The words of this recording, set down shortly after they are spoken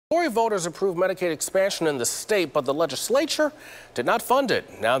Missouri voters approved Medicaid expansion in the state, but the legislature did not fund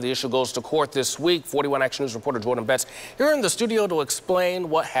it. Now the issue goes to court this week. 41 Action News reporter Jordan Betts here in the studio to explain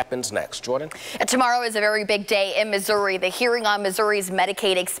what happens next. Jordan? Tomorrow is a very big day in Missouri. The hearing on Missouri's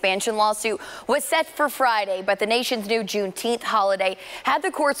Medicaid expansion lawsuit was set for Friday, but the nation's new Juneteenth holiday had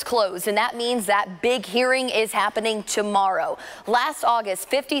the courts closed, and that means that big hearing is happening tomorrow. Last August,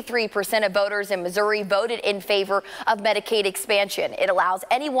 53% of voters in Missouri voted in favor of Medicaid expansion. It allows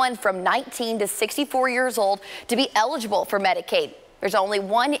anyone from 19 to 64 years old to be eligible for Medicaid. There's only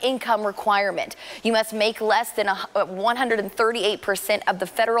one income requirement. You must make less than 138% of the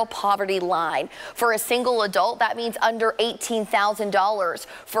federal poverty line. For a single adult, that means under $18,000.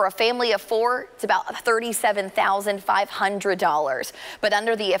 For a family of four, it's about $37,500. But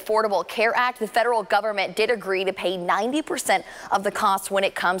under the Affordable Care Act, the federal government did agree to pay 90% of the cost when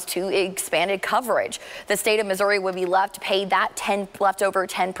it comes to expanded coverage. The state of Missouri would be left to pay that leftover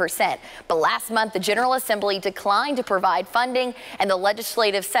 10%. But last month, the General Assembly declined to provide funding, and the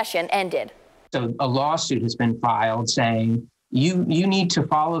legislative session ended. So a lawsuit has been filed saying you need to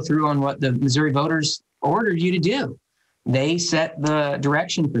follow through on what the Missouri voters ordered you to do. They set the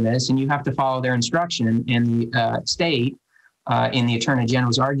direction for this, and you have to follow their instruction. And the state, in the Attorney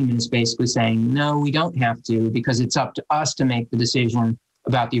General's argument, is basically saying, no, we don't have to, because it's up to us to make the decision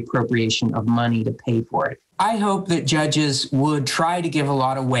about the appropriation of money to pay for it. I hope that judges would try to give a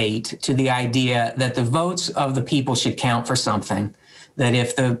lot of weight to the idea that the votes of the people should count for something. That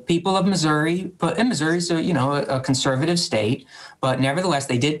if the people of Missouri, but in Missouri is a conservative state, but nevertheless,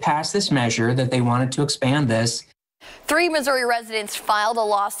 they did pass this measure that they wanted to expand this. 3 Missouri residents filed a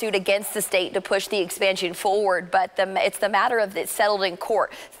lawsuit against the state to push the expansion forward, but it's the matter of it settled in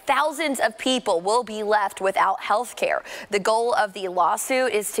court. Thousands of people will be left without health care. The goal of the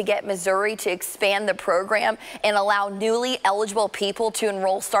lawsuit is to get Missouri to expand the program and allow newly eligible people to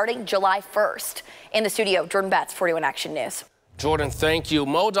enroll starting July 1st. In the studio, Jordan Betts, 41 Action News. Jordan, thank you.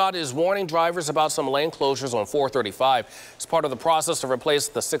 MoDOT is warning drivers about some lane closures on 435 as part of the process to replace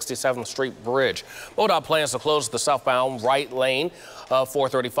the 67th Street Bridge. MoDOT plans to close the southbound right lane of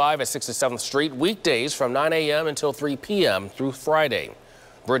 435 at 67th Street weekdays from 9 a.m. until 3 p.m. through Friday.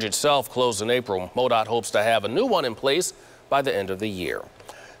 The bridge itself closed in April. MoDOT hopes to have a new one in place by the end of the year.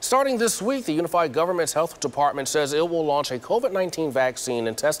 Starting this week, the Unified Government's Health Department says it will launch a COVID-19 vaccine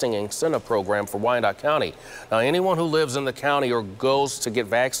and testing incentive program for Wyandotte County. Now, anyone who lives in the county or goes to get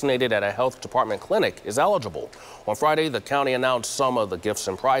vaccinated at a health department clinic is eligible. On Friday, the county announced some of the gifts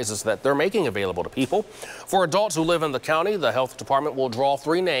and prizes that they're making available to people. For adults who live in the county, the health department will draw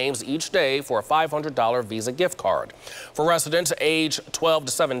 3 names each day for a $500 Visa gift card. For residents age 12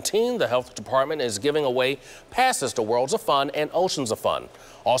 to 17, the health department is giving away passes to Worlds of Fun and Oceans of Fun.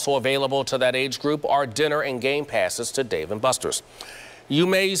 Also available to that age group are dinner and game passes to Dave & Buster's. You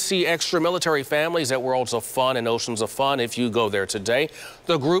may see extra military families at Worlds of Fun and Oceans of Fun if you go there today.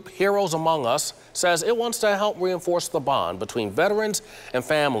 The group Heroes Among Us says it wants to help reinforce the bond between veterans and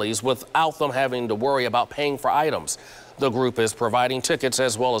families without them having to worry about paying for items. The group is providing tickets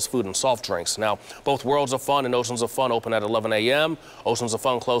as well as food and soft drinks. Now, both Worlds of Fun and Oceans of Fun open at 11 a.m. Oceans of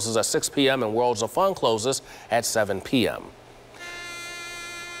Fun closes at 6 p.m. and Worlds of Fun closes at 7 p.m.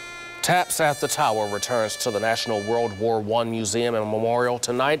 Taps at the Tower returns to the National World War I Museum and Memorial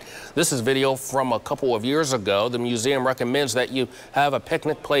tonight. This is video from a couple of years ago. The museum recommends that you have a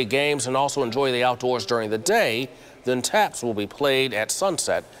picnic, play games, and also enjoy the outdoors during the day. Then taps will be played at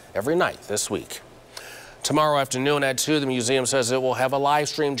sunset every night this week. Tomorrow afternoon at 2, the museum says it will have a live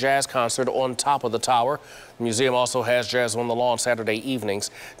stream jazz concert on top of the tower. The museum also has Jazz on the Lawn Saturday evenings.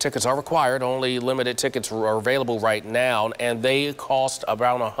 Tickets are required. Only limited tickets are available right now, and they cost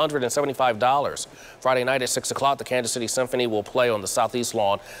around $175. Friday night at 6 o'clock, the Kansas City Symphony will play on the southeast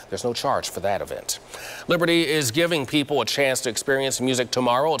lawn. There's no charge for that event. Liberty is giving people a chance to experience music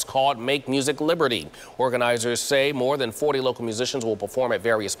tomorrow. It's called Make Music Liberty. Organizers say more than 40 local musicians will perform at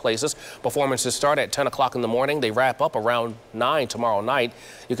various places. Performances start at 10 o'clock in the morning. They wrap up around 9 tomorrow night.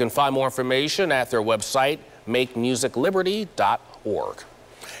 You can find more information at their website, makemusicliberty.org.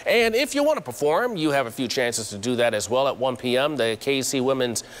 And if you want to perform, you have a few chances to do that as well. At 1 p.m., the KC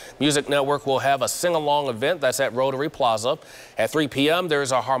Women's Music Network will have a sing-along event that's at Rotary Plaza. At 3 p.m.,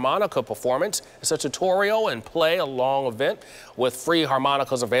 there's a harmonica performance. It's a tutorial and play-along event with free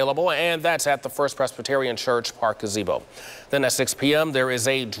harmonicas available, and that's at the First Presbyterian Church Park Gazebo. Then at 6 p.m., there is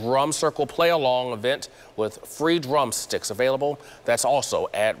a drum circle play-along event with free drumsticks available. That's also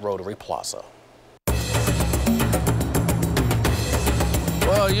at Rotary Plaza.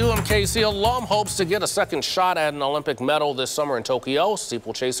 Well, UMKC alum hopes to get a second shot at an Olympic medal this summer in Tokyo.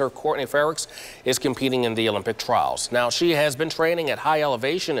 Steeplechaser Courtney Ferricks is competing in the Olympic trials. Now, she has been training at high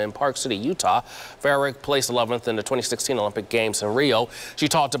elevation in Park City, Utah. Ferrick placed 11th in the 2016 Olympic Games in Rio. She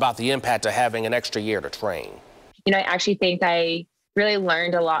talked about the impact of having an extra year to train. I actually think I really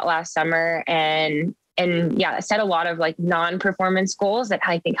learned a lot last summer and yeah, I set a lot of non-performance goals that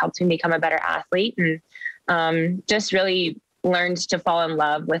I think helped me become a better athlete, and just really learned to fall in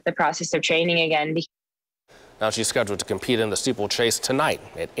love with the process of training again. Now she's scheduled to compete in the steeplechase tonight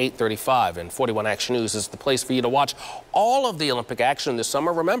at 8:35, and 41 Action News is the place for you to watch all of the Olympic action this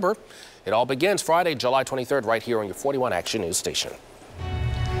summer. Remember, it all begins Friday, July 23rd, right here on your 41 Action News station.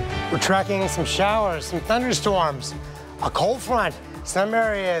 We're tracking some showers, some thunderstorms, a cold front. Some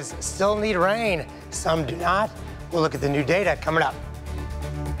areas still need rain, some do not. We'll look at the new data coming up.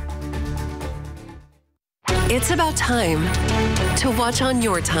 It's about time to watch on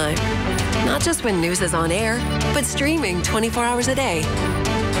your time. Not just when news is on air, but streaming 24 hours a day,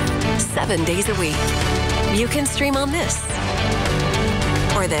 7 days a week. You can stream on this,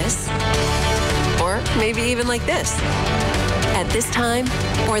 or this, or maybe even like this. At this time,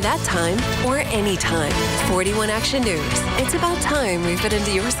 or that time, or any time. 41 Action News. It's about time we fit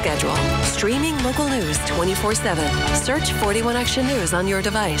into your schedule. Streaming local news 24/7. Search 41 Action News on your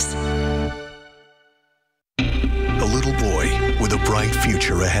device. A little boy with a bright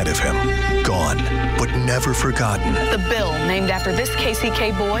future ahead of him. Gone, but never forgotten. The bill named after this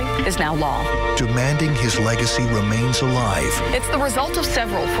KCK boy is now law. Demanding his legacy remains alive. It's the result of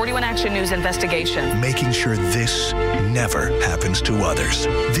several 41 Action News investigations. Making sure this never happens to others.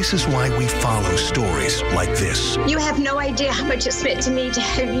 This is why we follow stories like this. You have no idea how much it's meant to me to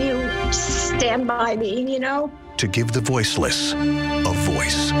have you stand by me, To give the voiceless a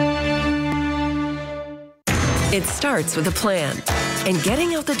voice. It starts with a plan and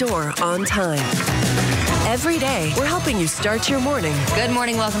getting out the door on time. Every day, we're helping you start your morning. Good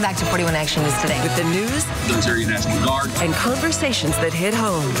morning. Welcome back to 41 Action News today. With the news, the Missouri National Guard, and conversations that hit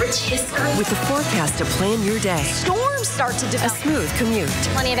home. Rich history. With the forecast to plan your day. Storms start to develop. A smooth commute.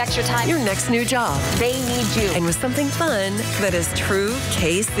 Plenty of extra time. Your next new job. They need you. And with something fun that is true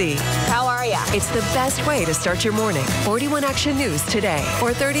KC. How are ya? It's the best way to start your morning. 41 Action News today,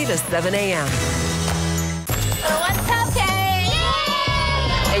 4:30 to 7 a.m. What's cupcakes?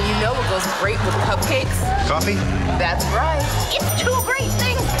 And you know what goes great with cupcakes? Coffee? That's right. It's two great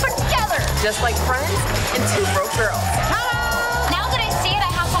things put together. Just like friends and two broke girls. Ta-da! Now that I see it, I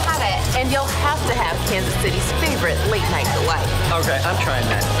have to have it. And you'll have to have Kansas City's favorite late night delight. Okay, I'm trying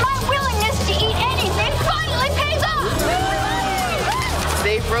that. My willingness to eat anything finally pays off.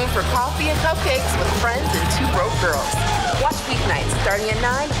 Save room for coffee and cupcakes with friends and two broke girls. Watch weeknights starting at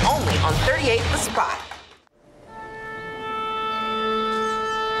 9 only on 38 The Spot.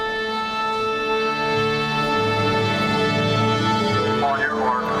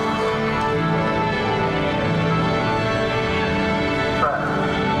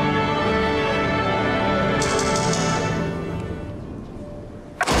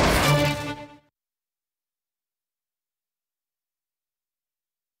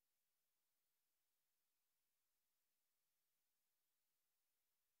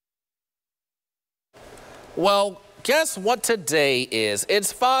 Well, guess what today is?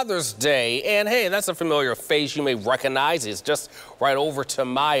 It's Father's Day, and hey, that's a familiar face you may recognize. It's just right over to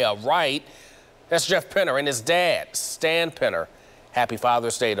my right. That's Jeff Penner and his dad, Stan Penner. Happy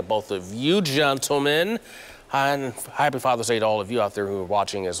Father's Day to both of you gentlemen, and happy Father's Day to all of you out there who are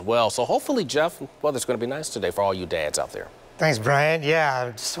watching as well. So hopefully, Jeff, weather's going to be nice today for all you dads out there. Thanks, Brian. Yeah,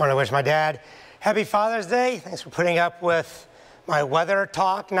 I just want to wish my dad happy Father's Day. Thanks for putting up with my weather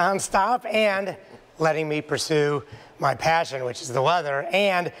talk nonstop and letting me pursue my passion, which is the weather.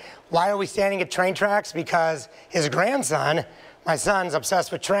 And why are we standing at train tracks? Because his grandson, my son's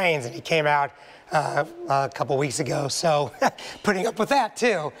obsessed with trains, and he came out a couple weeks ago, so putting up with that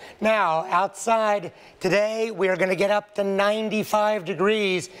too. Now, outside today, we are gonna get up to 95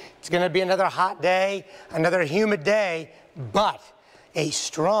 degrees. It's gonna be another hot day, another humid day, but a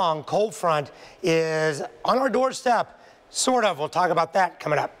strong cold front is on our doorstep, sort of. We'll talk about that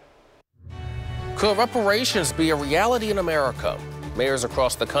coming up. Could reparations be a reality in America? Mayors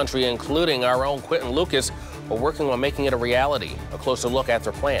across the country, including our own Quentin Lucas, are working on making it a reality. A closer look at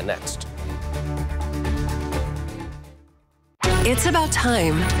their plan next. It's about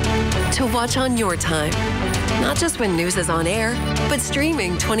time to watch on your time. Not just when news is on air, but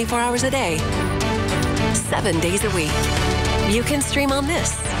streaming 24 hours a day, 7 days a week. You can stream on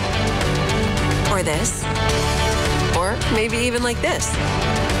this, or this, or maybe even like this.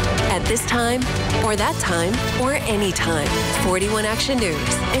 At this time, or that time, or any time. 41 Action News.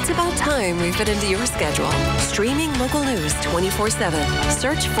 It's about time we fit into your schedule. Streaming local news 24/7.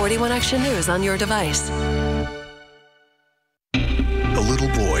 Search 41 Action News on your device. A little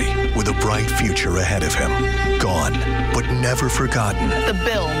boy with a bright future ahead of him. Gone, but never forgotten. The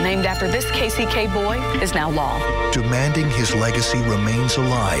bill named after this KCK boy is now law. Demanding his legacy remains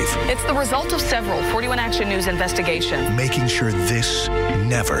alive. It's the result of several 41 Action News investigations. Making sure this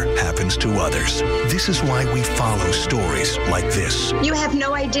never happens to others. This is why we follow stories like this. You have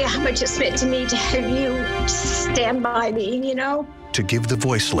no idea how much it's meant to me to have you stand by me, you know? To give the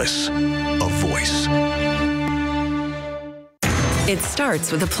voiceless a voice. It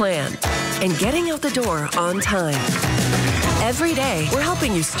starts with a plan and getting out the door on time. Every day, we're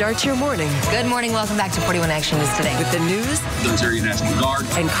helping you start your morning. Good morning. Welcome back to 41 Action News today. With the news, Missouri National Guard,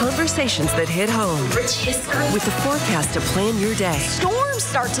 and conversations that hit home. Rich history. With the forecast to plan your day. Storms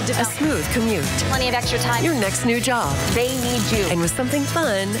start to develop. A smooth commute. Plenty of extra time. Your next new job. They need you. And with something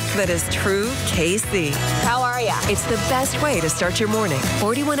fun that is true KC. How are ya? It's the best way to start your morning.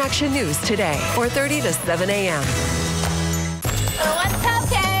 41 Action News today, 4:30 to 7 a.m. What's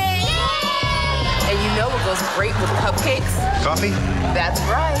cupcakes? And you know what goes great with cupcakes? coffee. That's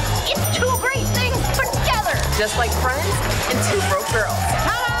right. It's two great things put together. Just like friends and two broke girls.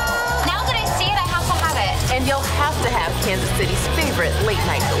 Ta-da! Now that I see it, I have to have it. And you'll have to have Kansas City's favorite late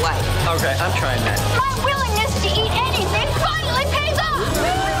night delight. Okay, I'm trying that. My willingness to eat anything finally pays off.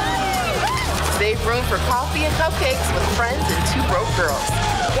 Save room for coffee and cupcakes with friends and two broke girls.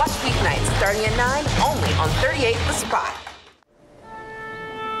 Watch weeknights starting at 9 only on 38 The Spot.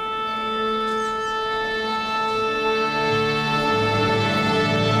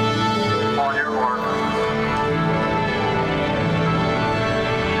 On your mark.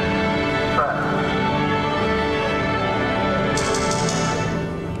 Set.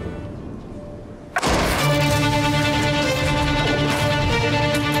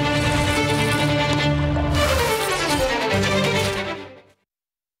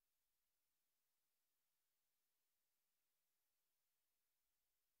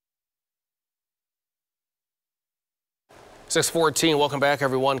 6:14, welcome back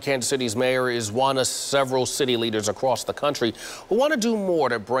everyone. Kansas City's mayor is one of several city leaders across the country who want to do more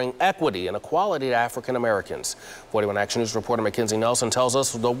to bring equity and equality to African Americans. 41 Action News reporter Mackenzie Nelson tells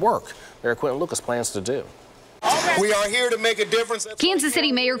us the work Mayor Quentin Lucas plans to do. We are here to make a difference. Kansas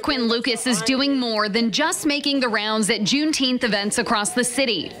City Mayor Quentin Lucas is doing more than just making the rounds at Juneteenth events across the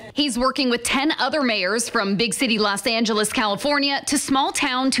city. He's working with 10 other mayors from big city Los Angeles, California to small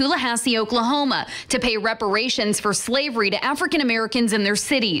town Tallahassee, Oklahoma to pay reparations for slavery to African Americans in their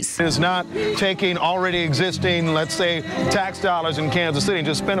cities. It is not taking already existing, let's say, tax dollars in Kansas City and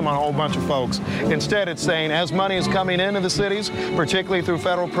just spend them on a whole bunch of folks. Instead, it's saying as money is coming into the cities, particularly through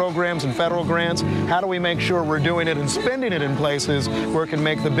federal programs and federal grants, how do we make sure we're doing it and spending it in places where it can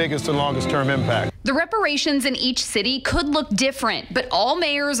make the biggest and longest term impact. The reparations in each city could look different, but all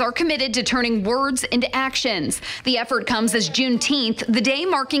mayors are committed to turning words into actions. The effort comes as Juneteenth, the day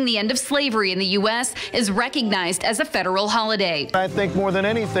marking the end of slavery in the U.S., is recognized as a federal holiday. I think more than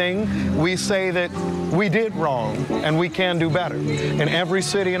anything, we say that we did wrong and we can do better. In every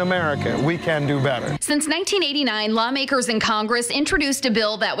city in America, we can do better. Since 1989, lawmakers in Congress introduced a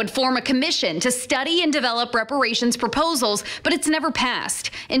bill that would form a commission to study and develop reparations proposals, but it's never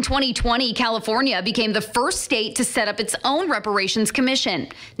passed. In 2020, California became the first state to set up its own reparations commission.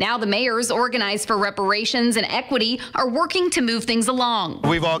 Now the mayors organized for reparations and equity are working to move things along.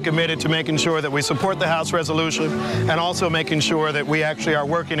 We've all committed to making sure that we support the House resolution and also making sure that we actually are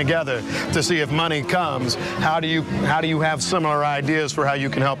working together to see if money comes. How do you have similar ideas for how you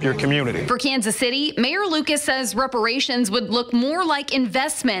can help your community? For Kansas City, Mayor Lucas says reparations would look more like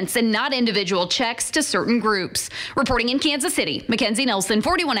investments and not individual checks to certain groups. Reporting in Kansas City, Mackenzie Nelson,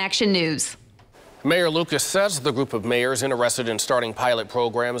 41 Action News. Mayor Lucas says the group of mayors interested in starting pilot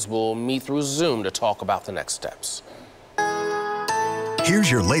programs will meet through Zoom to talk about the next steps.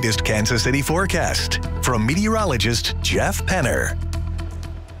 Here's your latest Kansas City forecast from meteorologist Jeff Penner.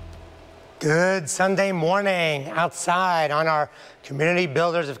 Good Sunday morning outside on our Community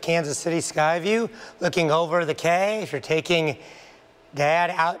Builders of Kansas City Skyview, looking over the K. If you're taking Dad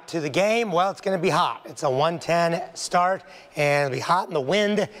out to the game, well, it's going to be hot. It's a 110 start, and it'll be hot, and the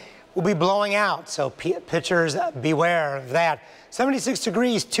wind will be blowing out, so pitchers beware of that. 76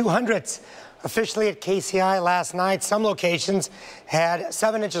 degrees, 200ths officially at KCI last night. Some locations had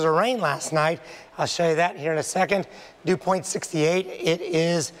 7 inches of rain last night. I'll show you that here in a second. Dew point 68. It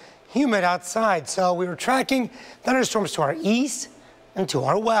is humid outside, so we were tracking thunderstorms to our east and to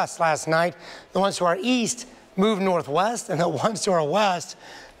our west last night. The ones to our east move northwest, and the ones to our west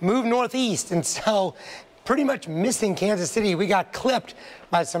move northeast. And so pretty much missing Kansas City. We got clipped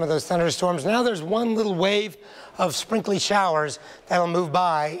by some of those thunderstorms. Now there's one little wave of sprinkly showers that'll move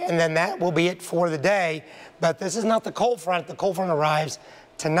by, and then that will be it for the day. But this is not the cold front. The cold front arrives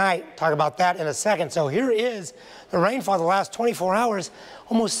tonight. Talk about that in a second. So here is the rainfall the last 24 hours.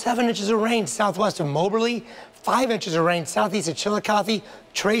 Almost 7 inches of rain southwest of Moberly, 5 inches of rain southeast of Chillicothe,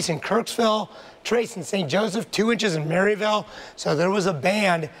 Trace in Kirksville, Trace in St. Joseph, 2 inches in Maryville. So there was a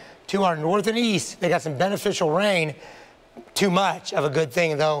band to our north and east. They got some beneficial rain. Too much of a good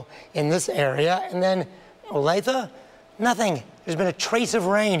thing, though, in this area. And then Olathe, nothing. There's been a trace of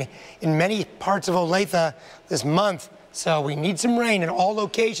rain in many parts of Olathe this month. So we need some rain in all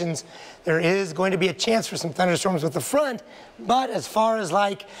locations. There is going to be a chance for some thunderstorms with the front, but as far as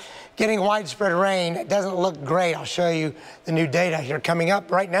like getting widespread rain, it doesn't look great. I'll show you the new data here coming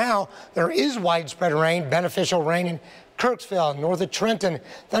up. Right now, there is widespread rain, beneficial rain in Kirksville, north of Trenton,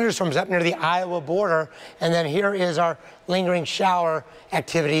 thunderstorms up near the Iowa border. And then here is our lingering shower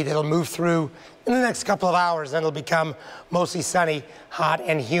activity that'll move through in the next couple of hours. Then it'll become mostly sunny, hot,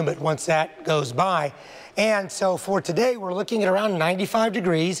 and humid once that goes by. And so for today, we're looking at around 95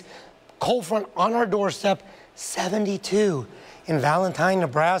 degrees, cold front on our doorstep, 72 in Valentine,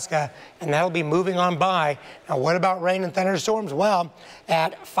 Nebraska, and that'll be moving on by. Now, what about rain and thunderstorms? Well,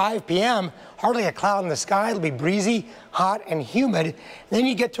 at 5 p.m., hardly a cloud in the sky. It'll be breezy, hot, and humid. And then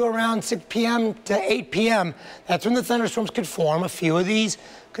you get to around 6 p.m. to 8 p.m. That's when the thunderstorms could form. A few of these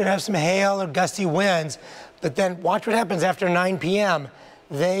could have some hail or gusty winds. But then watch what happens after 9 p.m.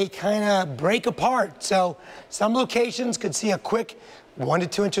 They kind of break apart. So some locations could see a quick 1 to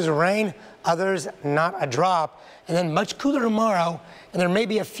 2 inches of rain, others not a drop. And then much cooler tomorrow, and there may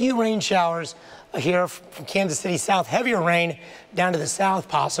be a few rain showers here from Kansas City south, heavier rain down to the south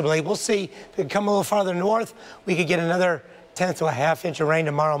possibly. We'll see. If it come a little farther north, we could get another 1/10 to a ½ inch of rain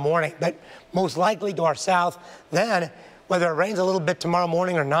tomorrow morning, but most likely to our south. Then, whether it rains a little bit tomorrow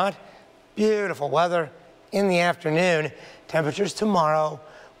morning or not, beautiful weather in the afternoon. Temperatures tomorrow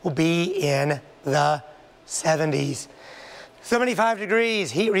will be in the 70s. 75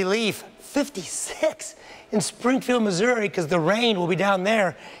 degrees, heat relief, 56 in Springfield, Missouri, because the rain will be down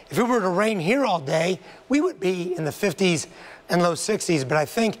there. If it were to rain here all day, we would be in the 50s and low 60s, but I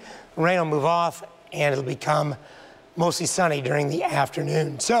think the rain will move off and it'll become mostly sunny during the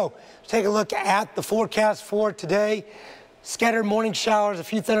afternoon. So take a look at the forecast for today. Scattered morning showers, a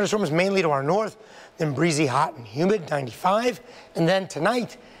few thunderstorms mainly to our north, then breezy, hot, and humid, 95. And then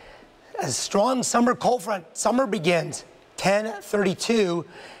tonight, a strong summer cold front. Summer begins 10:32.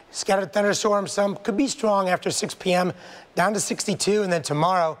 Scattered thunderstorms, some could be strong after 6 p.m. down to 62. And then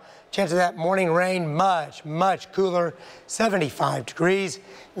tomorrow, chance of that morning rain, much, much cooler, 75 degrees.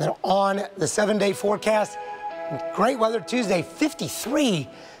 And then on the 7-day forecast, great weather Tuesday, 53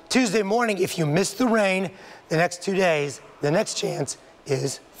 Tuesday morning. If you miss the rain the next 2 days, the next chance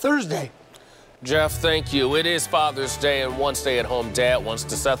is Thursday. Jeff, thank you. It is Father's Day, and one stay-at-home dad wants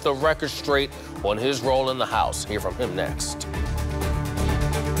to set the record straight on his role in the house. Hear from him next.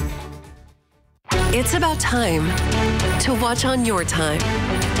 It's about time to watch on your time.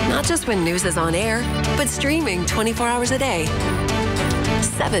 Not just when news is on air, but streaming 24 hours a day,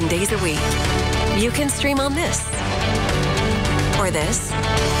 7 days a week. You can stream on this, or this,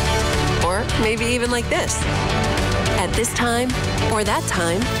 or maybe even like this. At this time, or that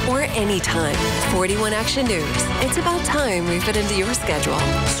time, or any time. 41 Action News. It's about time we fit into your schedule.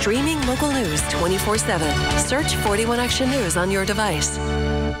 Streaming local news 24/7. Search 41 Action News on your device.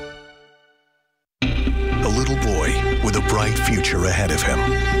 A little boy with a bright future ahead of him.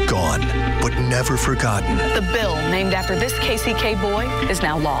 Gone, but never forgotten. The bill named after this KCK boy is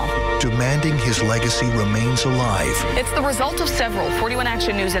now law. Demanding his legacy remains alive. It's the result of several 41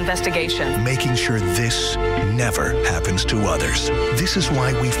 Action News investigations. Making sure this never happens to others. This is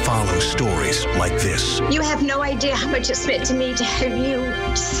why we follow stories like this. You have no idea how much it's meant to me to have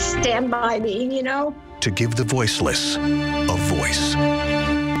you stand by me, you know? To give the voiceless a voice.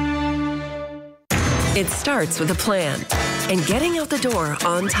 It starts with a plan and getting out the door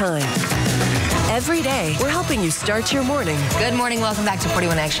on time. Every day, we're helping you start your morning. Good morning. Welcome back to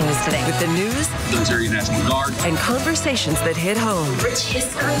 41 Action News today. With the news, the Missouri National Guard, and conversations that hit home. Rich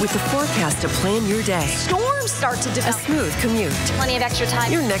history. With the forecast to plan your day. Storms start to develop. A smooth commute. Plenty of extra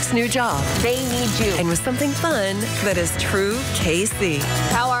time. Your next new job. They need you. And with something fun that is true KC.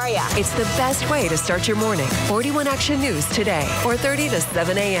 How are ya? It's the best way to start your morning. 41 Action News today, 4:30 to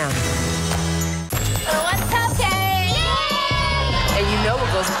 7 a.m. What's cupcakes? And you know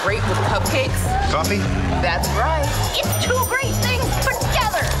what goes great with cupcakes? Coffee? That's right. It's two great things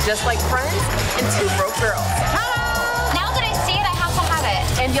together. just like Friends and Two Broke Girls. Now that I see it, I have to have it.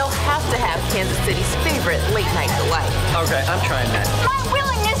 And you'll have to have Kansas City's favorite late night delight. Okay, I'm trying that. My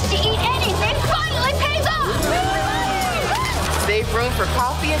willingness to eat anything finally pays off. Save room for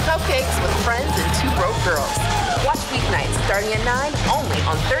coffee and cupcakes with Friends and Two Broke Girls. Watch weeknights starting at 9 only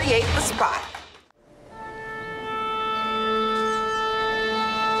on 38 The Spot.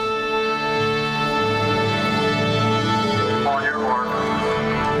 On your mark.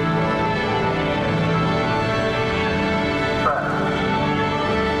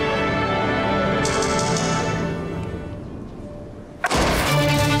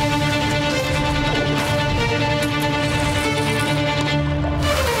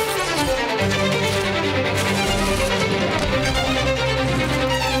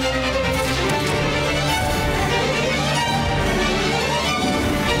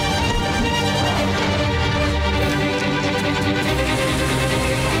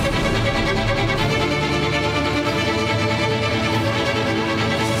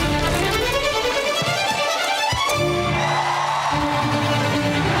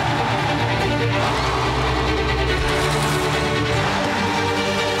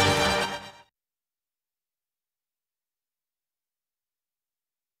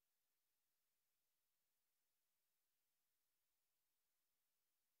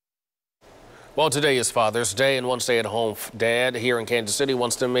 Well, today is Father's Day, and one stay-at-home dad here in Kansas City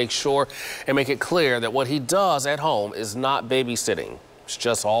wants to make sure and make it clear that what he does at home is not babysitting. It's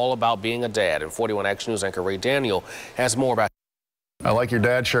just all about being a dad. And 41 Action News anchor Ray Daniel has more about. I like your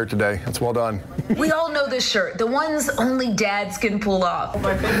dad shirt today. It's well done. We all know this shirt, the ones only dads can pull off.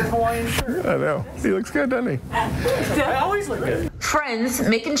 My favorite Hawaiian shirt. I know. He looks good, doesn't he? I always look good. Friends,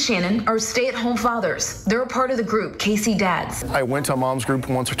 Mick and Shannon, are stay-at-home fathers. They're a part of the group, KC Dads. I went to a mom's group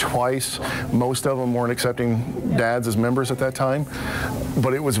once or twice. Most of them weren't accepting dads as members at that time.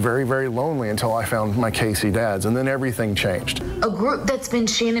 But it was very, very lonely until I found my KC Dads, and then everything changed. A group that's been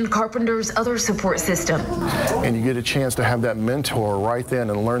Shannon Carpenter's other support system. And you get a chance to have that mentor right then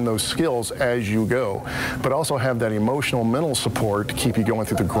and learn those skills as you go, but also have that emotional, mental support to keep you going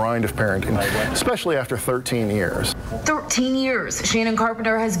through the grind of parenting, especially after 13 years. 13 years, Shannon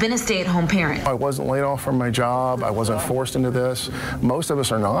Carpenter has been a stay-at-home parent. I wasn't laid off from my job. I wasn't forced into this. Most of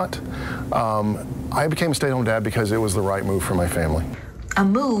us are not. I became a stay-at-home dad because it was the right move for my family. A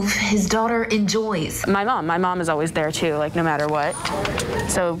move his daughter enjoys. My mom is always there too, like no matter what.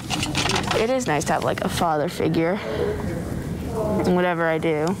 So it is nice to have like a father figure in whatever I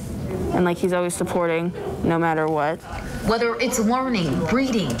do. And like he's always supporting no matter what. Whether it's learning,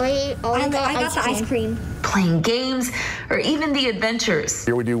 reading, I got the ice cream, playing games, or even the adventures.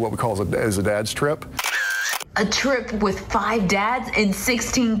 Here we do what we call as a dad's trip. A trip with 5 dads and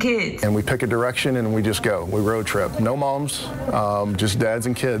 16 kids. And we pick a direction and we just go. We road trip. No moms, just dads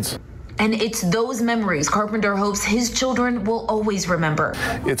and kids. And it's those memories Carpenter hopes his children will always remember.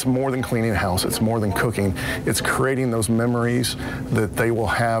 It's more than cleaning a house. It's more than cooking. It's creating those memories that they will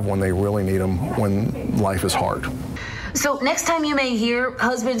have when they really need them, when life is hard. So next time you may hear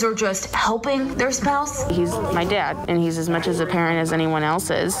husbands are just helping their spouse. He's my dad, and he's as much as a parent as anyone else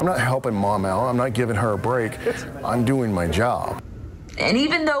is. I'm not helping mom out. I'm not giving her a break. I'm doing my job. And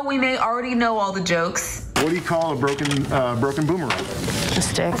even though we may already know all the jokes. What do you call a broken boomerang? A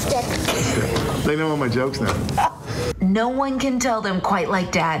stick. They know all my jokes now. No one can tell them quite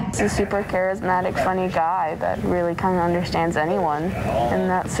like Dad. He's a super charismatic, funny guy that really kind of understands anyone, and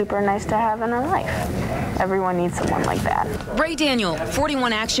that's super nice to have in our life. Everyone needs someone like that. Ray Daniel,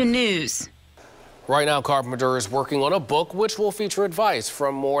 41 Action News. Right now, Carpenter is working on a book which will feature advice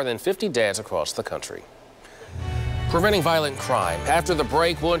from more than 50 dads across the country. Preventing violent crime. After the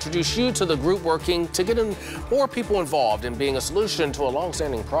break, we'll introduce you to the group working to get more people involved in being a solution to a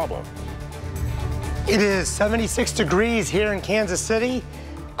long-standing problem. It is 76 degrees here in Kansas City.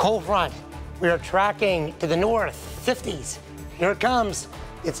 Cold front. We are tracking to the north, 50s. Here it comes.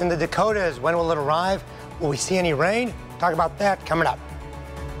 It's in the Dakotas. When will it arrive? Will we see any rain? Talk about that coming up.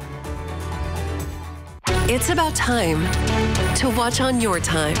 It's about time to watch on your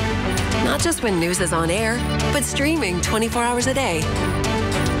time. Not just when news is on air, but streaming 24 hours a day,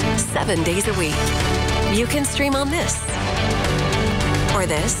 7 days a week. You can stream on this, or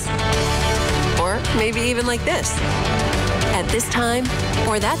this, or maybe even like this. At this time,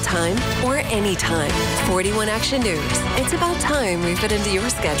 or that time, or any time. 41 Action News. It's about time we fit into your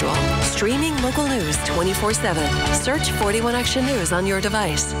schedule. Streaming local news 24/7. Search 41 Action News on your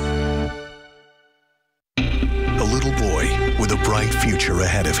device. A little boy with a bright bright future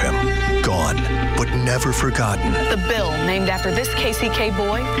ahead of him. Gone, but never forgotten. The bill named after this KCK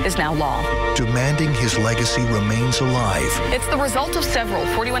boy is now law. Demanding his legacy remains alive. It's the result of several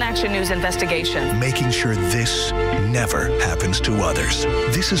 41 Action News investigations. Making sure this never happens to others.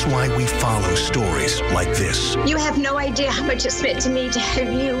 This is why we follow stories like this. You have no idea how much it's meant to me to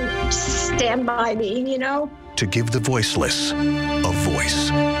have you stand by me, you know? To give the voiceless a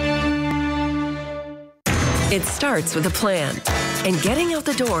voice. It starts with a plan and getting out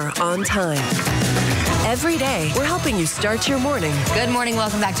the door on time. Every day, we're helping you start your morning. Good morning.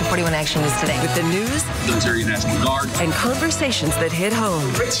 Welcome back to 41 Action News Today. With the news, the Missouri National Guard, and conversations that hit home.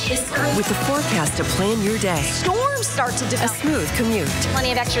 Rich history. With the forecast to plan your day. Storms start to develop. A smooth commute.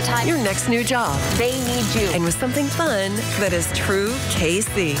 Plenty of extra time. Your next new job. They need you. And with something fun that is true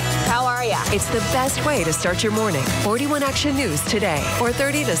KC. How are ya? It's the best way to start your morning. 41 Action News Today,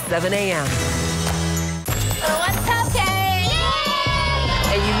 4:30 to 7 a.m. What's cupcake?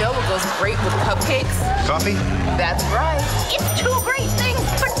 Yay! And you know what goes great with cupcakes? Coffee? That's right. It's two great things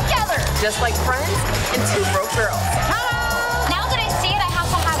put together. Just like friends and two broke girls. Ta-da! Now that I see it, I have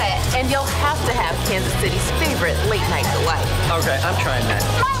to have it. And you'll have to have Kansas City's favorite late night delight. Okay, I'm trying that.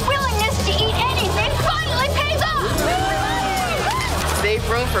 My willingness to eat anything finally pays off. Save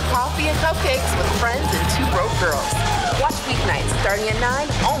room for coffee and cupcakes with friends and two broke girls. Watch weeknights starting at 9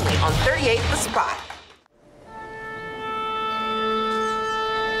 only on 38 The Spot.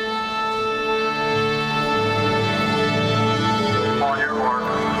 On your mark.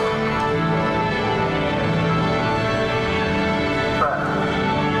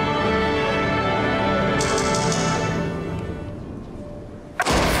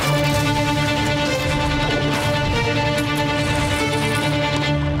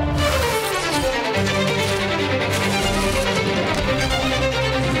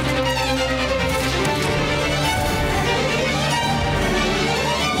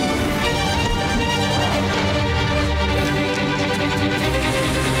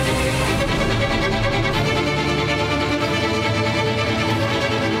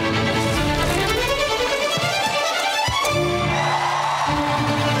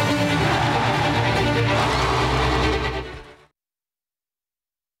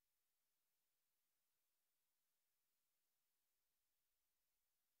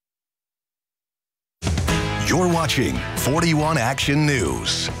 You're watching 41 Action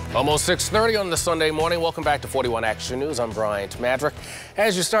News. Almost 6:30 on the Sunday morning. Welcome back to 41 Action News. I'm Bryant Madrick.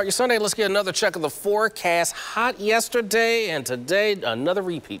 As you start your Sunday, let's get another check of the forecast. Hot yesterday and today, another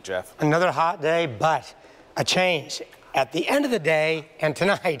repeat, Jeff. Another hot day, but a change at the end of the day and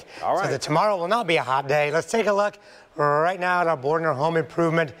tonight. All right. So that tomorrow will not be a hot day. Let's take a look right now at our Bordner Home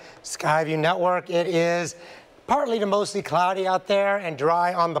Improvement Skyview Network. It is partly to mostly cloudy out there and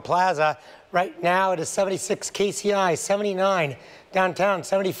dry on the plaza. Right now it is 76 KCI, 79 downtown,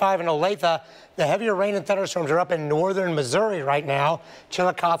 75 in Olathe. The heavier rain and thunderstorms are up in northern Missouri right now.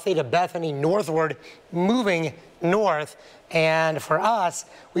 Chillicothe to Bethany northward, moving north. And for us,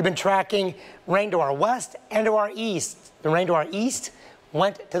 we've been tracking rain to our west and to our east. The rain to our east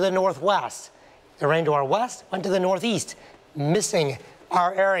went to the northwest. The rain to our west went to the northeast, missing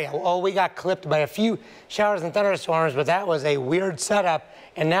our area. Oh, we got clipped by a few showers and thunderstorms, but that was a weird setup.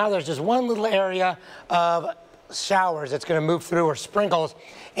 And now there's just one little area of showers that's going to move through, or sprinkles.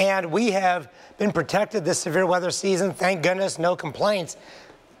 And we have been protected this severe weather season. Thank goodness, no complaints.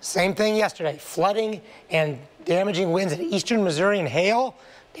 Same thing yesterday, flooding and damaging winds in eastern Missouri and hail,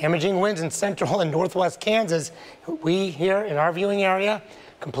 damaging winds in central and northwest Kansas. We here in our viewing area,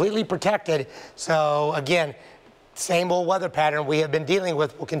 completely protected. So again, same old weather pattern we have been dealing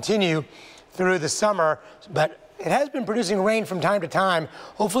with will continue through the summer, but it has been producing rain from time to time.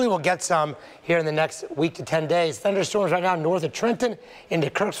 Hopefully we'll get some here in the next week to 10 days. Thunderstorms right now north of Trenton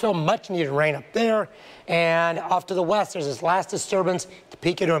into Kirksville, much needed rain up there. And off to the west, there's this last disturbance,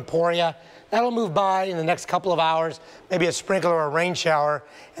 Topeka to Emporia. That'll move by in the next couple of hours, maybe a sprinkle or a rain shower,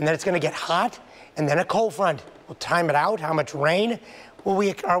 and then it's going to get hot, and then a cold front. We'll time it out. How much rain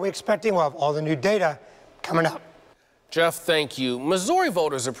are we expecting? We'll have all the new data coming up. Jeff, thank you. Missouri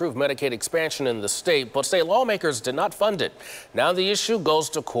voters approved Medicaid expansion in the state, but state lawmakers did not fund it. Now the issue goes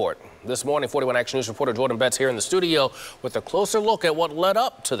to court. This morning, 41 Action News reporter Jordan Betts here in the studio with a closer look at what led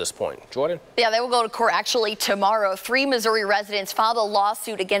up to this point. Jordan? Yeah, they will go to court actually tomorrow. 3 Missouri residents filed a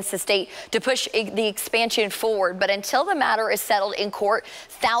lawsuit against the state to push the expansion forward. But until the matter is settled in court,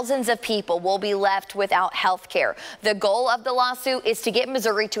 thousands of people will be left without health care. The goal of the lawsuit is to get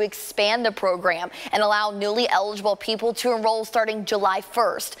Missouri to expand the program and allow newly eligible people to enroll starting July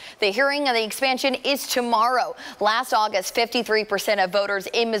 1st. The hearing of the expansion is tomorrow. Last August, 53% of voters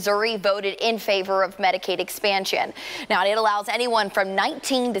in Missouri Missouri voted in favor of Medicaid expansion. Now, it allows anyone from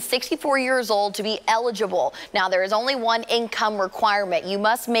 19 to 64 years old to be eligible. Now, there is only one income requirement. You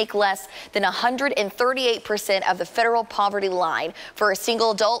must make less than 138% of the federal poverty line. For a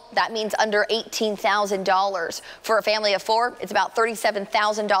single adult, that means under $18,000. For a family of four, it's about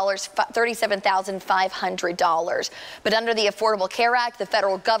 $37,500. But under the Affordable Care Act, the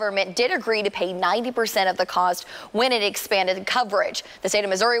federal government did agree to pay 90% of the cost when it expanded coverage. The state of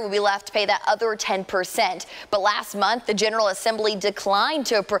Missouri will be left to pay that other 10%. But last month, the General Assembly declined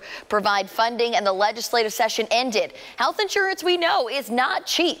to provide funding and the legislative session ended. Health insurance, we know, is not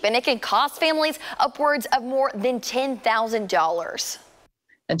cheap, and it can cost families upwards of more than $10,000.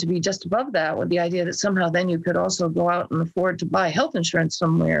 And to be just above that with the idea that somehow then you could also go out and afford to buy health insurance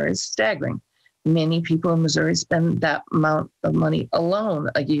somewhere is staggering. Many people in Missouri spend that amount of money alone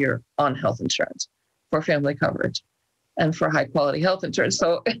a year on health insurance for family coverage and for high quality health insurance.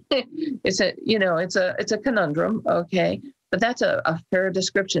 So it's a conundrum, okay? But that's a fair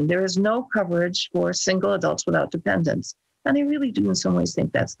description. There is no coverage for single adults without dependents. And I really do in some ways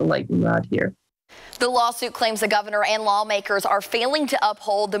think that's the lightning rod here. The lawsuit claims the governor and lawmakers are failing to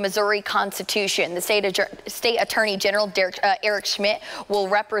uphold the Missouri Constitution. The state attorney general, Eric Schmidt, will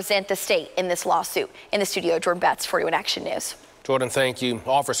represent the state in this lawsuit. In the studio, Jordan Betts, 41 Action News. Jordan, thank you.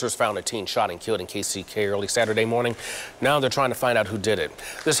 Officers found a teen shot and killed in KCK early Saturday morning. Now they're trying to find out who did it.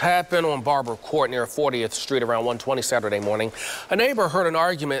 This happened on Barber Court near 40th Street around 1:20 Saturday morning. A neighbor heard an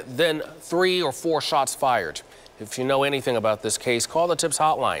argument, then 3 or 4 shots fired. If you know anything about this case, call the TIPS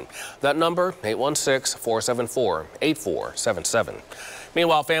hotline. That number, 816-474-8477.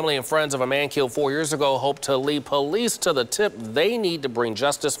 Meanwhile, family and friends of a man killed 4 years ago hope to lead police to the tip they need to bring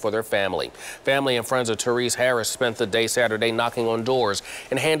justice for their family. Family and friends of Therese Harris spent the day Saturday knocking on doors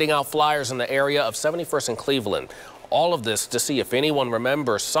and handing out flyers in the area of 71st and Cleveland. All of this to see if anyone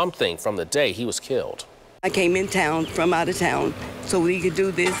remembers something from the day he was killed. I came in town from out of town so we could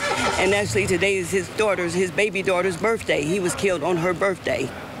do this. And actually today is his baby daughter's birthday. He was killed on her birthday.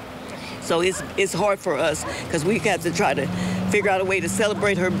 So it's hard for us because we got to try to figure out a way to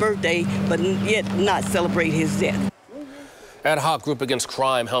celebrate her birthday, but yet not celebrate his death. Ad hoc group against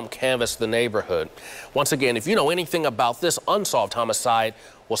crime helped canvass the neighborhood. Once again, if you know anything about this unsolved homicide,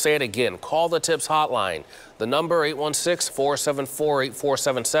 we'll say it again. Call the TIPS hotline. The number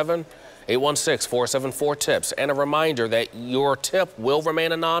 816-474-8477. 816-474-TIPS. And a reminder that your tip will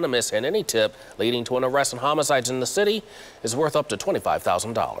remain anonymous, and any tip leading to an arrest and homicides in the city is worth up to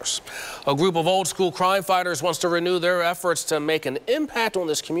 $25,000. A group of old school crime fighters wants to renew their efforts to make an impact on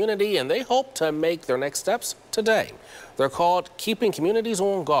this community, and they hope to make their next steps today. They're called Keeping Communities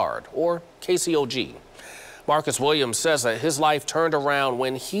on Guard, or KCOG. Marcus Williams says that his life turned around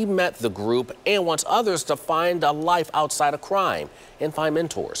when he met the group and wants others to find a life outside of crime and find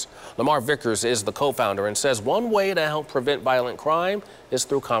mentors. Lamar Vickers is the co-founder and says one way to help prevent violent crime is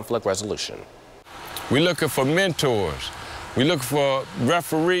through conflict resolution. We're looking for mentors. We're looking for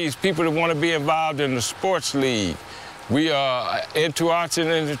referees, people that want to be involved in the sports league. We are into arts and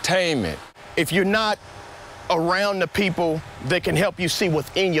entertainment. If you're not around the people that can help you see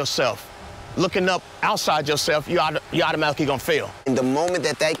within yourself, looking up outside yourself, you automatically gonna fail. In the moment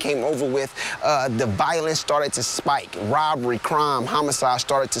that they came over with, the violence started to spike. Robbery, crime, homicide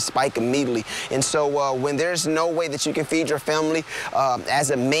started to spike immediately. And so when there's no way that you can feed your family,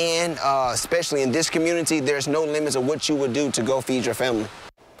 as a man, especially in this community, there's no limits of what you would do to go feed your family.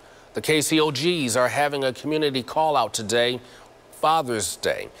 The KCOGs are having a community call out today, Father's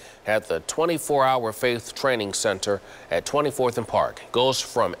Day, at the 24-hour Faith Training Center at 24th and Park. Goes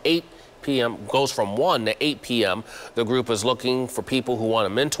from 1 to 8 p.m. The group is looking for people who want to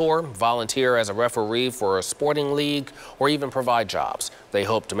mentor, volunteer as a referee for a sporting league, or even provide jobs. They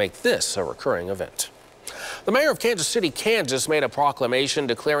hope to make this a recurring event. The mayor of Kansas City, Kansas, made a proclamation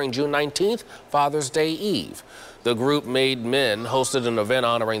declaring June 19th Father's Day Eve. The group Made Men hosted an event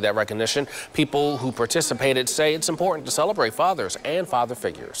honoring that recognition. People who participated say it's important to celebrate fathers and father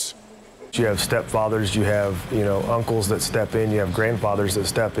figures. You have stepfathers, you have, uncles that step in, you have grandfathers that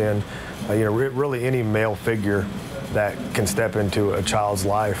step in, really any male figure that can step into a child's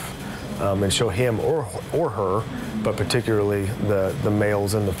life and show him or her, but particularly the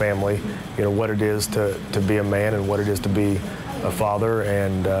males in the family, what it is to be a man and what it is to be a father,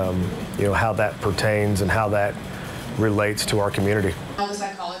 and how that pertains and how that relates to our community.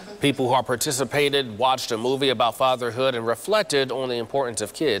 People who participated watched a movie about fatherhood and reflected on the importance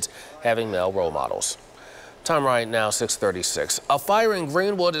of kids having male role models. Time right now, 6:36. A fire in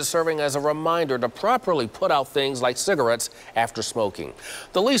Greenwood is serving as a reminder to properly put out things like cigarettes after smoking.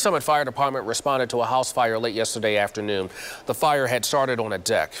 The Lee Summit Fire Department responded to a house fire late yesterday afternoon. The fire had started on a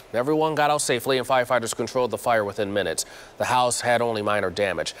deck. Everyone got out safely and firefighters controlled the fire within minutes. The house had only minor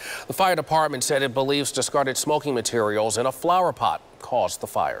damage. The fire department said it believes discarded smoking materials in a flower pot caused the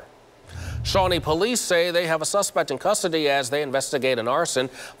fire. Shawnee police say they have a suspect in custody as they investigate an arson.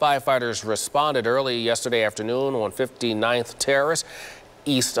 Firefighters responded early yesterday afternoon on 59th Terrace,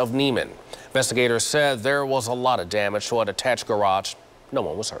 east of Neiman. Investigators said there was a lot of damage to a detached garage. No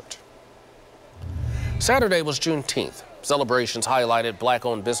one was hurt. Saturday was Juneteenth. Celebrations highlighted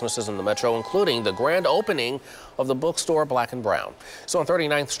black-owned businesses in the metro, including the grand opening of the bookstore Black and Brown. So on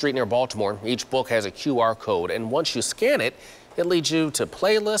 39th Street near Baltimore, each book has a QR code, and once you scan it, it leads you to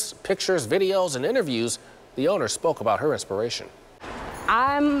playlists, pictures, videos, and interviews. The owner spoke about her inspiration.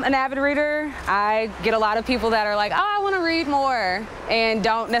 I'm an avid reader. I get a lot of people that are like, oh, I want to read more, and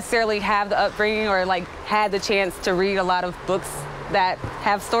don't necessarily have the upbringing or like had the chance to read a lot of books that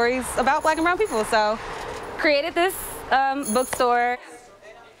have stories about black and brown people. So created this bookstore.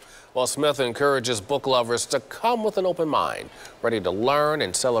 Well, Smith encourages book lovers to come with an open mind, ready to learn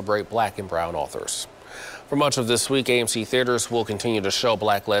and celebrate black and brown authors. For much of this week, AMC theaters will continue to show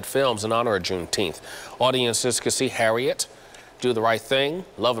black-led films in honor of Juneteenth. Audiences can see Harriet, Do the Right Thing,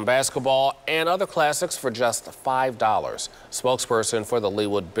 Love and Basketball, and other classics for just $5. Spokesperson for the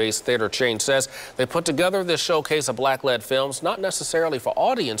Leawood-based theater chain says they put together this showcase of black-led films not necessarily for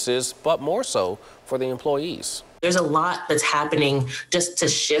audiences, but more so for the employees. There's a lot that's happening just to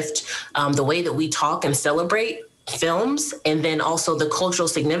shift the way that we talk and celebrate films, and then also the cultural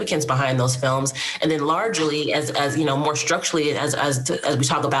significance behind those films, and then largely as you know, more structurally as we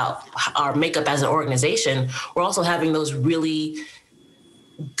talk about our makeup as an organization, we're also having those really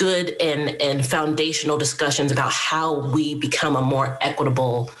good and foundational discussions about how we become a more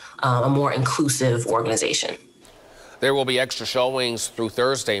equitable, a more inclusive organization. There will be extra showings through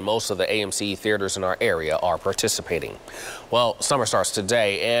Thursday. Most of the AMC theaters in our area are participating. Well, summer starts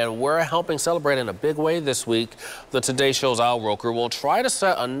today, and we're helping celebrate in a big way this week. The Today Show's Al Roker will try to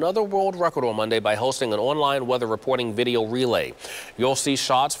set another world record on Monday by hosting an online weather reporting video relay. You'll see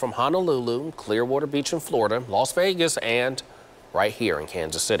shots from Honolulu, Clearwater Beach in Florida, Las Vegas, and right here in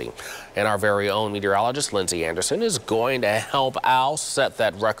Kansas City. And our very own meteorologist, Lindsay Anderson, is going to help Al set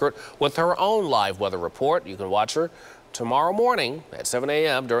that record with her own live weather report. You can watch her tomorrow morning at 7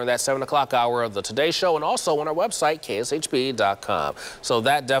 a.m. during that 7 o'clock hour of the Today Show, and also on our website, kshb.com. So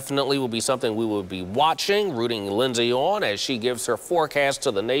that definitely will be something we will be watching, rooting Lindsay on as she gives her forecast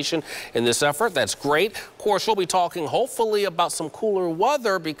to the nation in this effort. That's great. Of course, we'll be talking hopefully about some cooler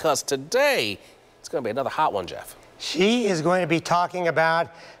weather, because today it's going to be another hot one, Jeff. She is going to be talking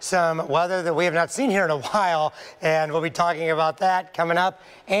about some weather that we have not seen here in a while, and we'll be talking about that coming up.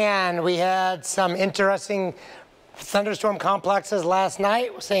 And we had some interesting thunderstorm complexes last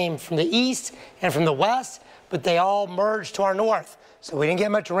night, same from the east and from the west, but they all merged to our north. So we didn't get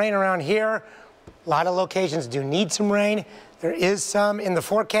much rain around here. A lot of locations do need some rain. There is some in the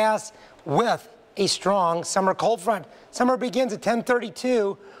forecast with a strong summer cold front. Summer begins at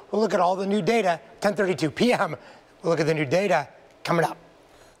 10:32. We'll look at all the new data, 10:32 p.m. We'll look at the new data coming up.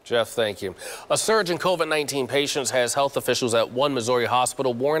 Jeff, thank you. A surge in COVID-19 patients has health officials at one Missouri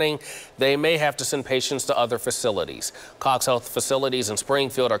hospital warning they may have to send patients to other facilities. Cox Health facilities in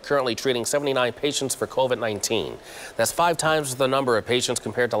Springfield are currently treating 79 patients for COVID-19. That's 5 times the number of patients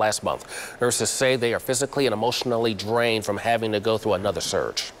compared to last month. Nurses say they are physically and emotionally drained from having to go through another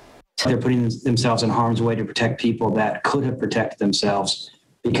surge. They're putting themselves in harm's way to protect people that could have protected themselves,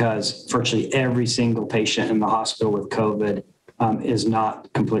 because virtually every single patient in the hospital with COVID is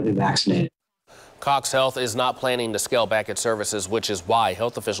not completely vaccinated. Cox Health is not planning to scale back its services, which is why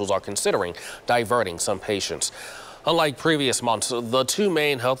health officials are considering diverting some patients. Unlike previous months, the 2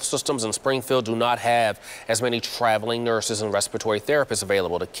 main health systems in Springfield do not have as many traveling nurses and respiratory therapists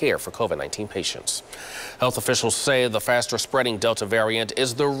available to care for COVID-19 patients. Health officials say the faster spreading Delta variant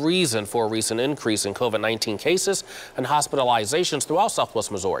is the reason for a recent increase in COVID-19 cases and hospitalizations throughout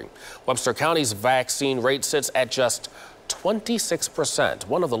Southwest Missouri. Webster County's vaccine rate sits at just 26%,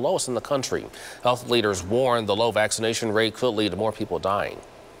 one of the lowest in the country. Health leaders warn the low vaccination rate could lead to more people dying.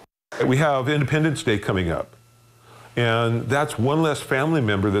 We have Independence Day coming up. And that's one less family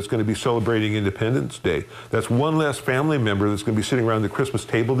member that's going to be celebrating Independence Day. That's one less family member that's going to be sitting around the Christmas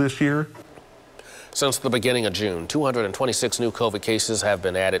table this year. Since the beginning of June, 226 new COVID cases have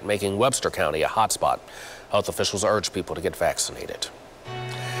been added, making Webster County a hotspot. Health officials urge people to get vaccinated.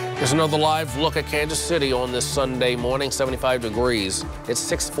 Here's another live look at Kansas City on this Sunday morning, 75 degrees. It's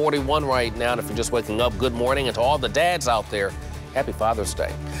 6:41 right now, and if you're just waking up, good morning, and to all the dads out there, happy Father's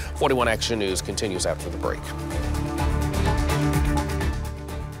Day. 41 Action News continues after the break.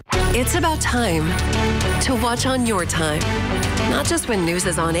 It's about time to watch on your time. Not just when news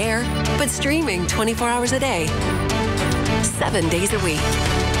is on air, but streaming 24 hours a day, 7 days a week.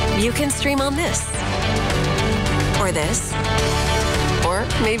 You can stream on this, or this, or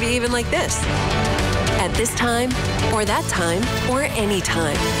maybe even like this. At this time, or that time, or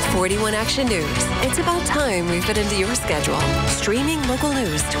anytime. 41 Action News. It's about time we fit into your schedule. Streaming local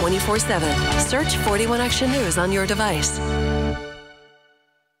news 24/7. Search 41 Action News on your device.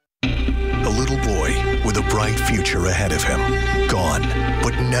 A little boy with a bright future ahead of him. Gone,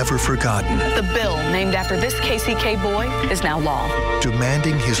 but never forgotten. The bill named after this KCK boy is now law.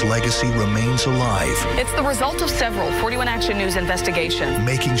 Demanding his legacy remains alive. It's the result of several 41 Action News investigations.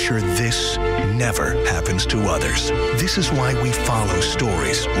 Making sure this never happens to others. This is why we follow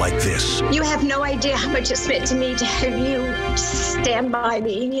stories like this. You have no idea how much it's meant to me to have you stand by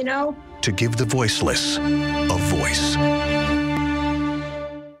me, you know? To give the voiceless a voice.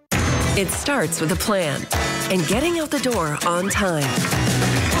 It starts with a plan and getting out the door on time.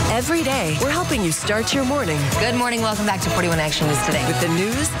 Every day, we're helping you start your morning. Good morning. Welcome back to 41 Action News today. With the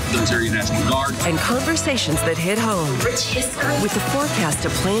news, military National Guard, and conversations that hit home. Rich history. With the forecast to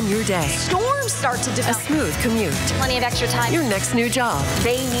plan your day. Storms start to develop. A smooth commute. Plenty of extra time. Your next new job.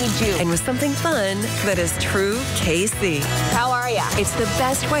 They need you. And with something fun that is true KC. How are ya? It's the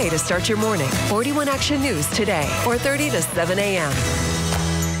best way to start your morning. 41 Action News today, 4:30 to 7 a.m.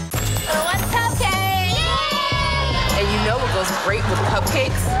 Let's cupcake! And you know what goes great with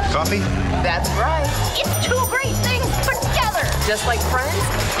cupcakes? Coffee? That's right. It's two great things put together. Just like friends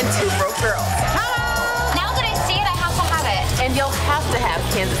and two broke girls. Ta-da! Now that I see it, I have to have it. And you'll have to have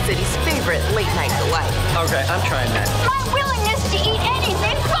Kansas City's favorite late night delight. Okay, I'm trying that. My willingness to eat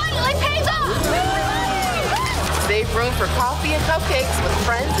anything finally pays off. Save room for coffee and cupcakes with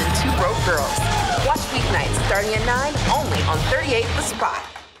friends and two broke girls. Watch weeknights starting at 9 only on 38 The Spot.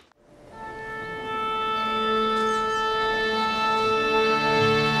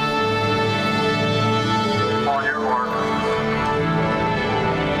 On your mark.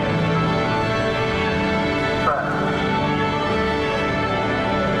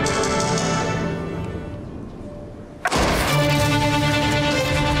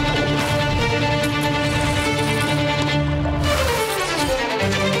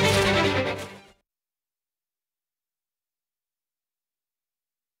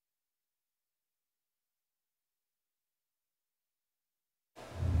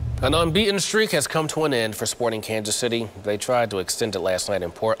 An unbeaten streak has come to an end for Sporting Kansas City. They tried to extend it last night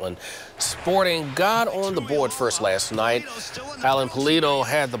in Portland. Sporting got on the board first last night. Alan Polito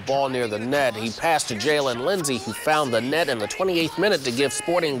had the ball near the net. He passed to Jalen Lindsey, who found the net in the 28th minute to give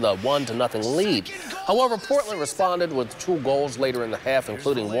Sporting the 1-0 lead. However, Portland responded with 2 goals later in the half,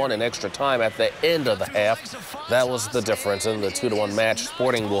 including one in extra time at the end of the half. That was the difference in the 2-1 match.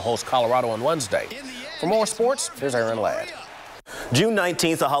 Sporting will host Colorado on Wednesday. For more sports, here's Aaron Ladd. June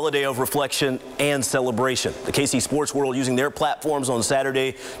 19th, a holiday of reflection and celebration. The KC sports world using their platforms on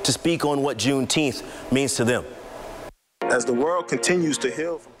Saturday to speak on what Juneteenth means to them. As the world continues to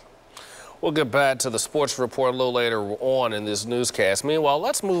heal from... We'll get back to the sports report a little later on in this newscast. Meanwhile,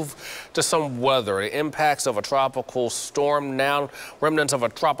 let's move to some weather. The impacts of a tropical storm, now remnants of a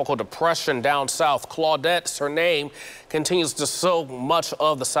tropical depression down south. Claudette, her name, continues to soak much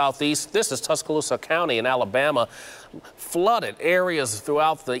of the southeast. This is Tuscaloosa County in Alabama. Flooded areas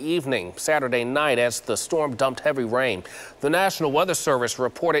throughout the evening Saturday night as the storm dumped heavy rain. The National Weather Service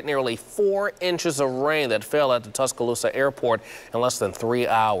reported nearly 4 inches of rain that fell at the Tuscaloosa airport in less than 3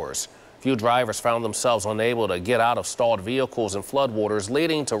 hours. Few drivers found themselves unable to get out of stalled vehicles and floodwaters,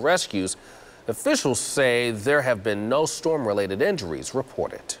 leading to rescues. Officials say there have been no storm-related injuries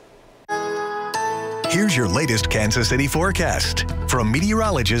reported. Here's your latest Kansas City forecast from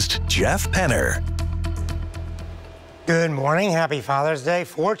meteorologist Jeff Penner. Good morning. Happy Father's Day.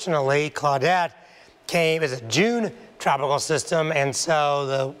 Fortunately, Claudette came as a June tropical system, and so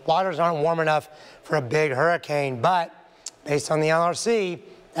the waters aren't warm enough for a big hurricane. But based on the LRC,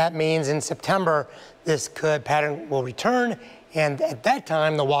 that means in September, this pattern will return, and at that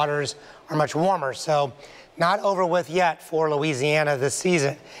time, the waters are much warmer. So not over with yet for Louisiana this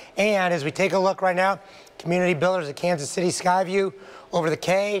season. And as we take a look right now, community builders at Kansas City Skyview over the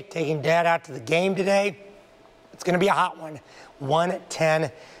K, taking Dad out to the game today. It's going to be a hot one.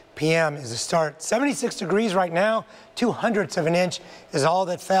 1:10 p.m. is the start. 76 degrees right now. 0.02 of an inch is all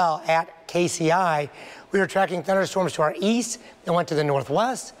that fell at KCI. We were tracking thunderstorms to our east that went to the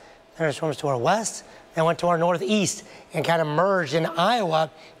northwest, Thunderstorms to our west, then went to our northeast and kind of merged in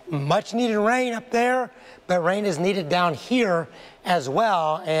Iowa. Much needed rain up there, but rain is needed down here as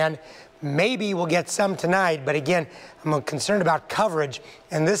well. And maybe we'll get some tonight, but again, I'm concerned about coverage.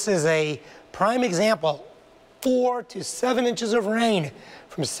 And this is a prime example, 4 to 7 inches of rain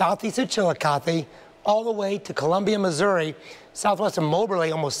from southeast of Chillicothe all the way to Columbia, Missouri, southwest of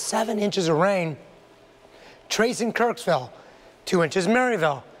Moberly, almost 7 inches of rain. Trace in Kirksville, 2 inches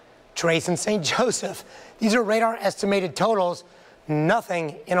Maryville, Trace in St. Joseph. These are radar estimated totals.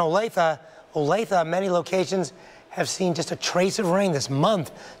 Nothing in Olathe. Olathe, many locations have seen just a trace of rain this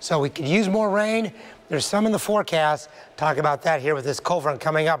month, so we could use more rain. There's some in the forecast. Talk about that here with this cold front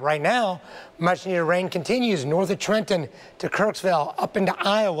coming up right now. Much needed rain continues north of Trenton to Kirksville, up into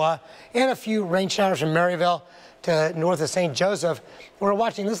Iowa, and a few rain showers from Maryville to north of St. Joseph. We're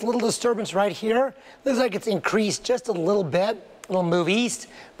watching this little disturbance right here. Looks like it's increased just a little bit. It'll move east,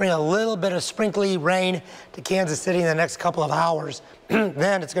 bring a little bit of sprinkly rain to Kansas City in the next couple of hours.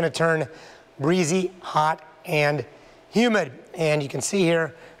 Then it's going to turn breezy, hot, and humid. And you can see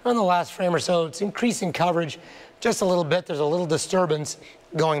here on the last frame or so, it's increasing coverage just a little bit. There's a little disturbance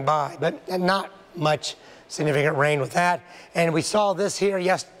going by, but not much significant rain with that. And we saw this here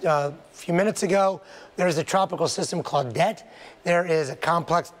a few minutes ago. There's a tropical system called Det. There is a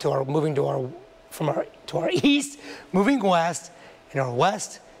complex moving to our east, moving west, and our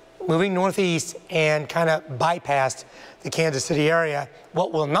west, moving northeast, and kind of bypassed the Kansas City area.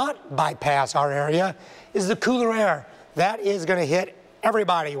 What will not bypass our area is the cooler air. That is going to hit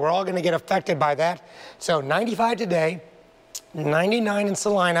everybody. We're all going to get affected by that. So 95 today, 99 in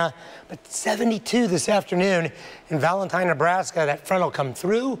Salina, but 72 this afternoon in Valentine, Nebraska. That front will come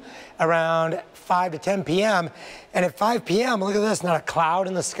through around 5 to 10 p.m. And at 5 p.m., look at this, not a cloud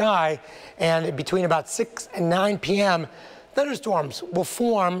in the sky. And between about 6 and 9 p.m., thunderstorms will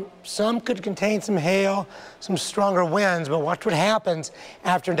form. Some could contain some hail, some stronger winds, but watch what happens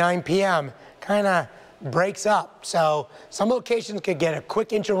after 9 p.m. Kind of breaks up. So some locations could get a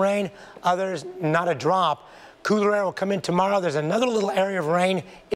quick inch of rain, others not a drop. Cooler air will come in tomorrow. There's another little area of rain